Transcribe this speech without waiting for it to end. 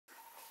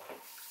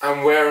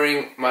I'm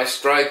wearing my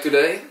strike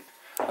today.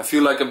 I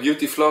feel like a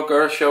beauty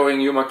vlogger showing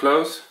you my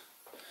clothes.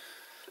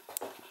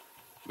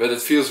 But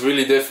it feels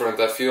really different.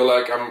 I feel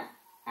like I'm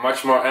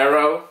much more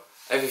aero.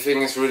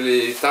 Everything is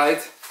really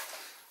tight.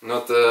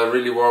 Not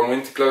really warm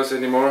winter clothes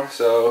anymore.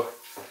 So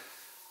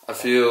I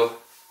feel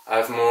I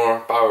have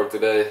more power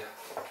today.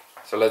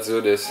 So let's do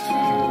this.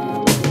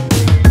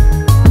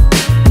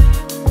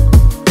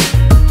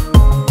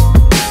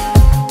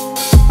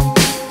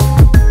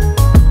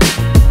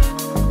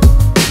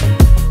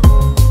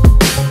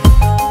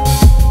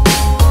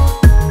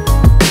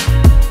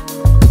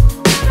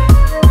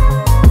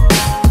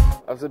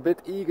 I was a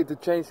bit eager to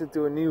change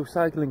into a new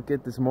cycling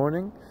kit this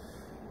morning,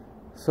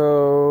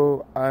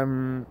 so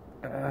I'm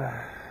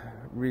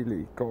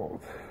really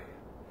cold.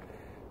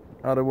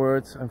 In other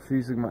words, I'm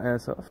freezing my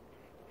ass off.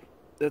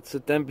 That's the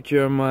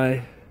temperature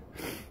my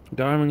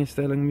Garmin is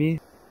telling me.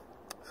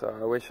 So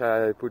I wish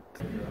I put...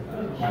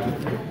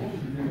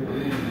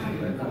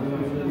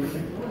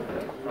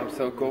 I'm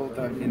so cold,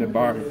 I'm in a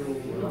bar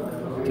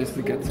just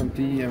to get some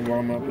tea and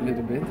warm up a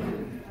little bit.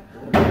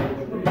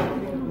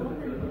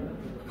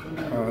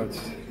 Oh,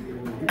 it's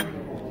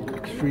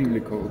extremely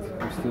cold.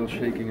 I'm still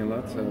shaking a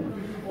lot, so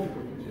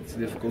it's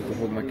difficult to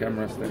hold my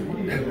camera steady.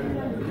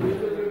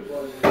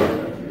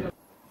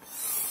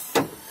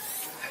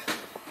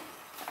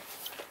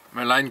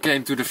 My line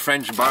came to the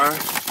French bar,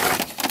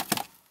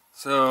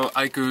 so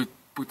I could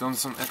put on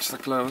some extra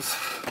clothes,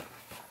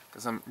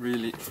 because I'm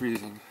really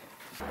freezing.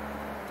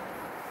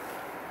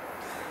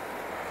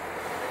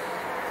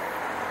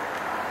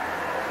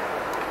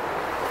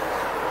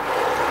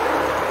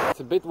 It's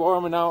a bit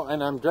warmer now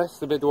and I'm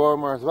dressed a bit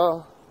warmer as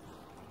well,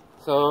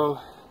 so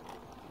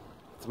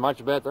it's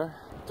much better.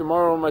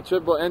 Tomorrow my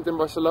trip will end in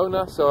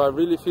Barcelona, so I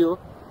really feel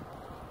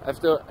I have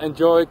to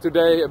enjoy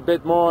today a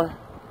bit more,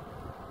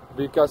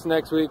 because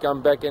next week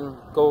I'm back in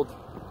cold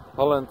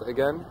Holland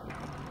again.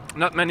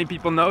 Not many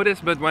people know this,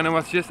 but when I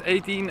was just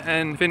 18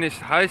 and finished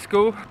high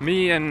school,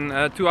 me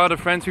and two other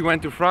friends, we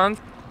went to France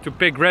to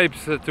pick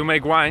grapes to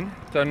make wine.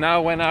 So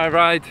now when I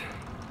ride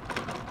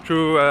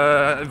through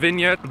a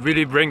vineyard, it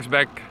really brings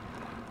back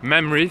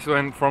memories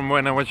from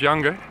when I was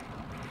younger.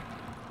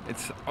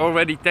 It's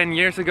already 10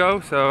 years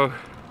ago, so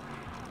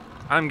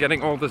I'm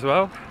getting old as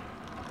well.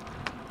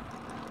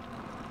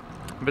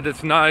 But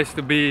it's nice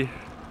to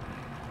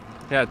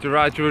to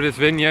ride through this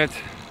vineyard,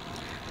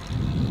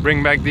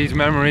 bring back these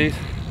memories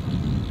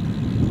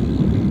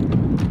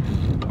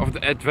of the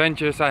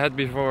adventures I had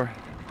before.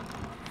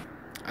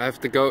 I have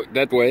to go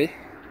that way,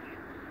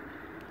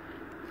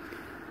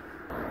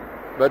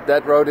 but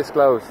that road is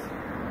closed.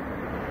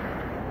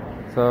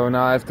 So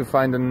now I have to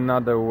find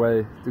another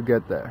way to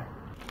get there.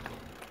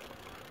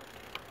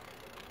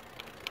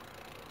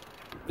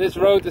 This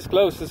road is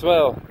closed as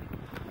well.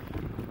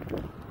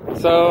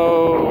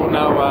 So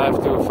now I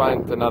have to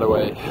find another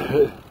way.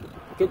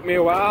 Took me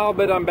a while,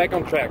 but I'm back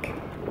on track.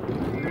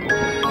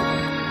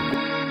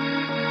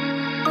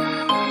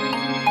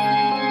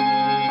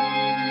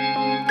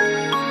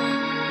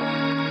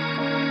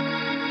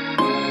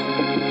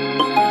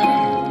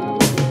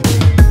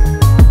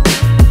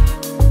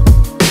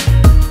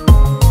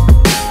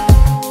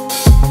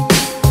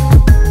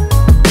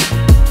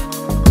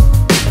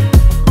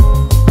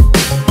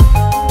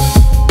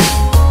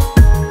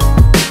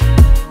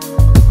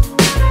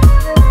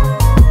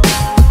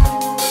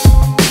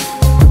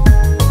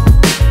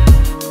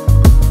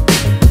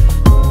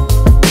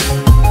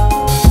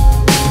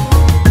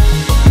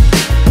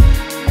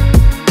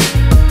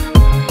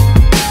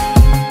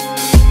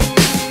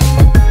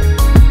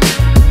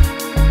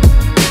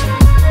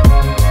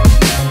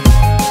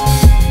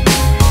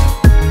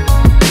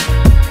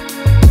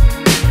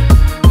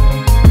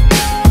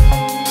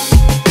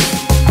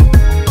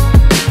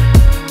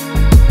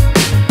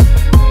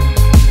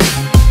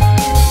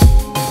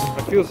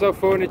 So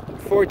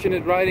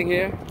fortunate riding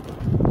here.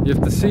 You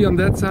have the sea on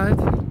that side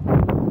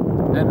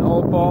and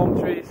all palm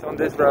trees on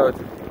this road.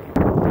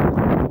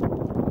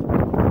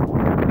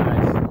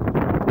 Nice.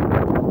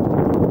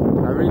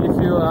 I really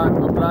feel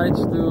I'm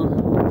obliged to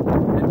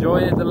enjoy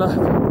it a lot,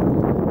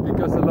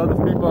 because a lot of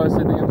people are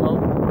sitting at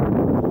home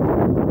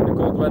in the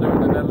cold weather in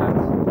the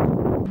Netherlands.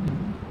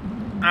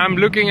 I'm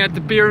looking at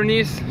the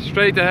Pyrenees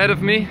straight ahead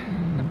of me.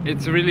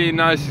 It's really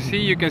nice to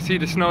see. You can see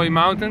the snowy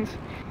mountains.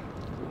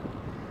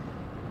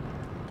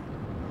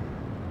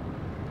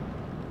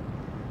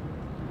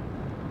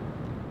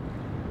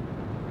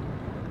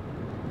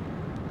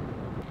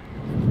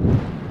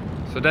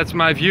 So that's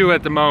my view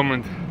at the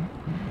moment.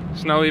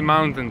 Snowy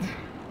mountains.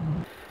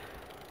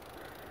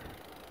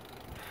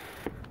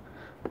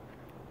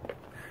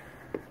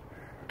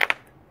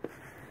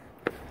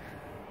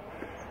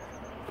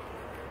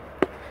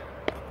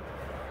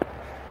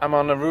 I'm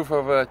on the roof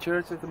of a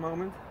church at the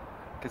moment.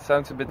 It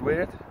sounds a bit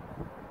weird,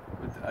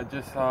 but I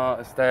just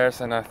saw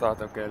stairs and I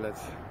thought, okay,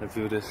 let's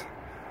do this.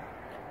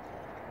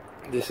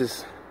 This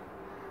is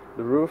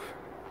the roof.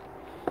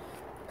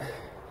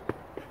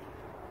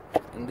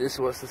 And this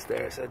was the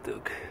stairs I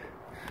took.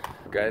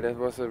 Okay, that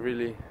was a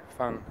really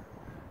fun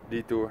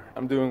detour.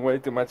 I'm doing way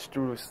too much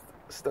tourist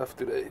stuff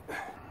today.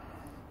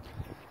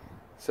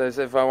 Says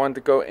if I want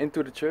to go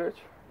into the church,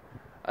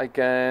 I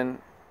can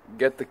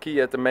get the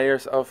key at the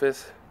mayor's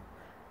office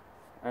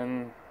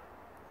and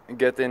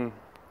get in.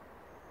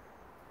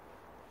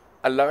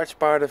 A large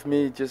part of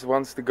me just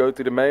wants to go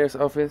to the mayor's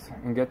office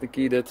and get the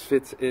key that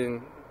fits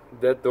in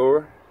that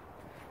door,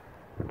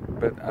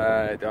 but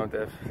I don't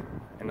have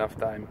enough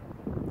time.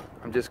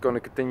 I'm just going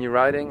to continue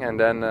riding and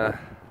then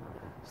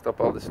stop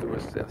all the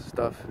tourist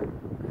stuff.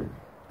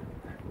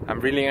 I'm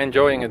really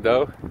enjoying it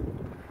though.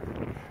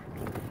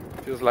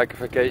 Feels like a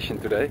vacation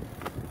today.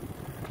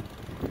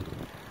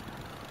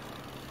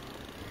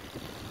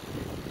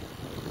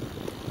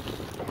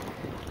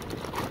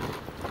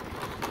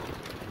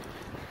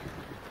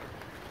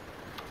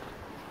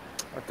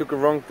 I took a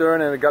wrong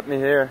turn and it got me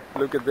here.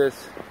 Look at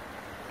this.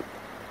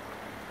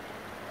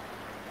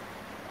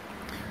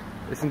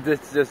 Isn't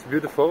this just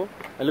beautiful?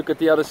 And look at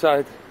the other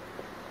side.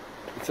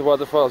 It's a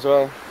waterfall as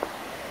well.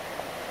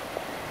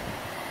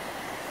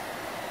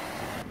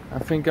 I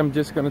think I'm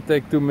just gonna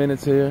take 2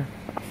 minutes here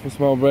for a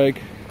small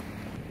break.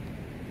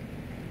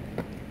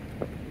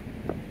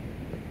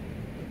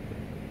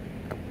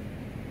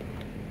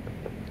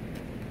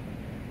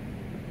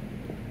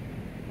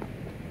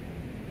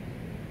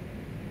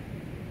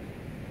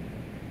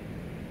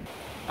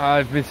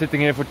 I've been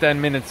sitting here for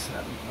 10 minutes,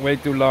 way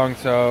too long,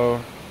 so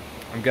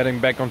I'm getting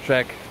back on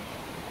track.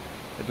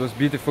 It was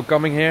beautiful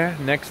coming here.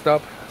 Next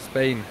stop,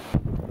 Spain.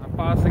 I'm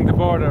passing the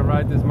border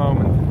right this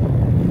moment.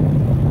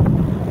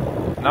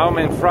 Now I'm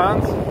in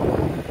France.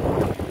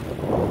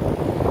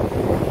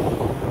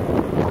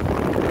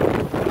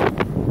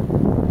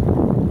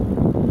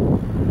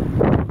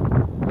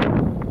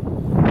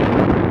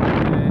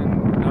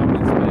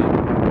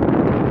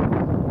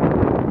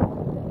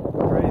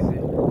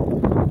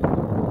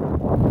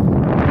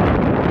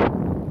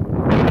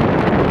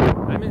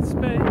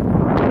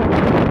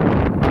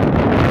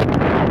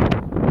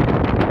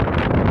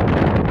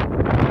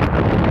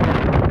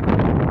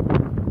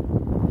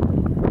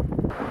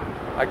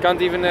 I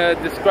can't even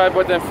describe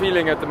what I'm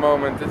feeling at the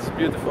moment. It's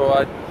beautiful.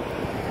 It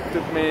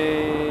took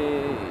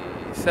me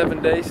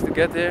 7 days to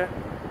get here.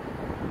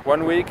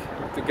 1 week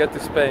to get to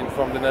Spain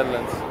from the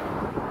Netherlands.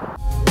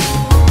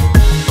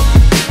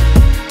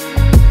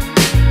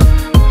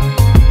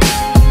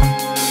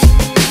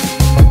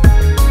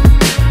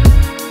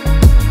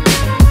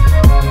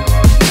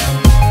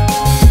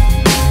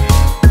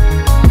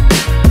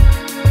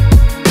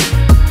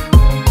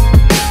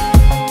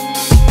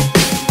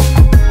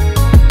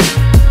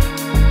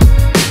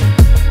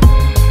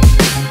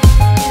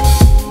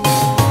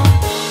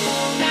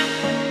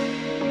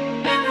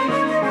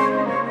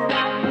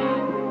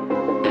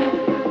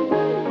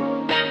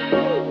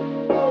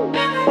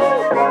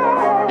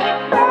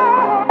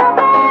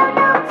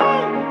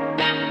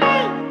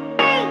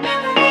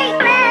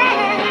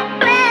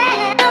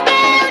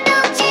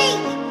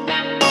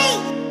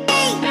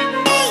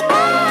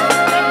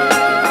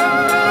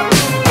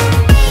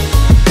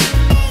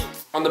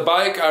 On the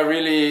bike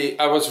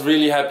I was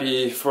really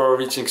happy for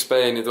reaching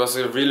Spain. It was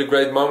a really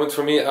great moment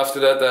for me. After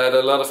that I had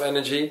a lot of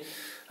energy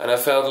and I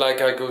felt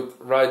like I could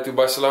ride to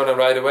Barcelona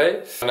right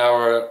away. An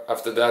hour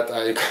after that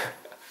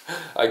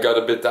I got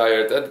a bit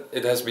tired.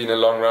 It has been a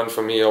long run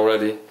for me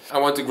already. I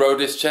want to grow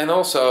this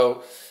channel,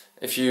 so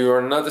if you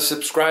are not a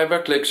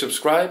subscriber, click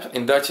subscribe.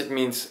 In Dutch it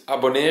means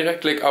abonneren.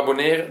 Click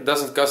abonneren. It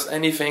doesn't cost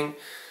anything.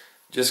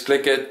 Just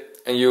click it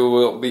and you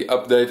will be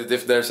updated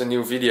if there's a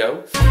new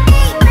video.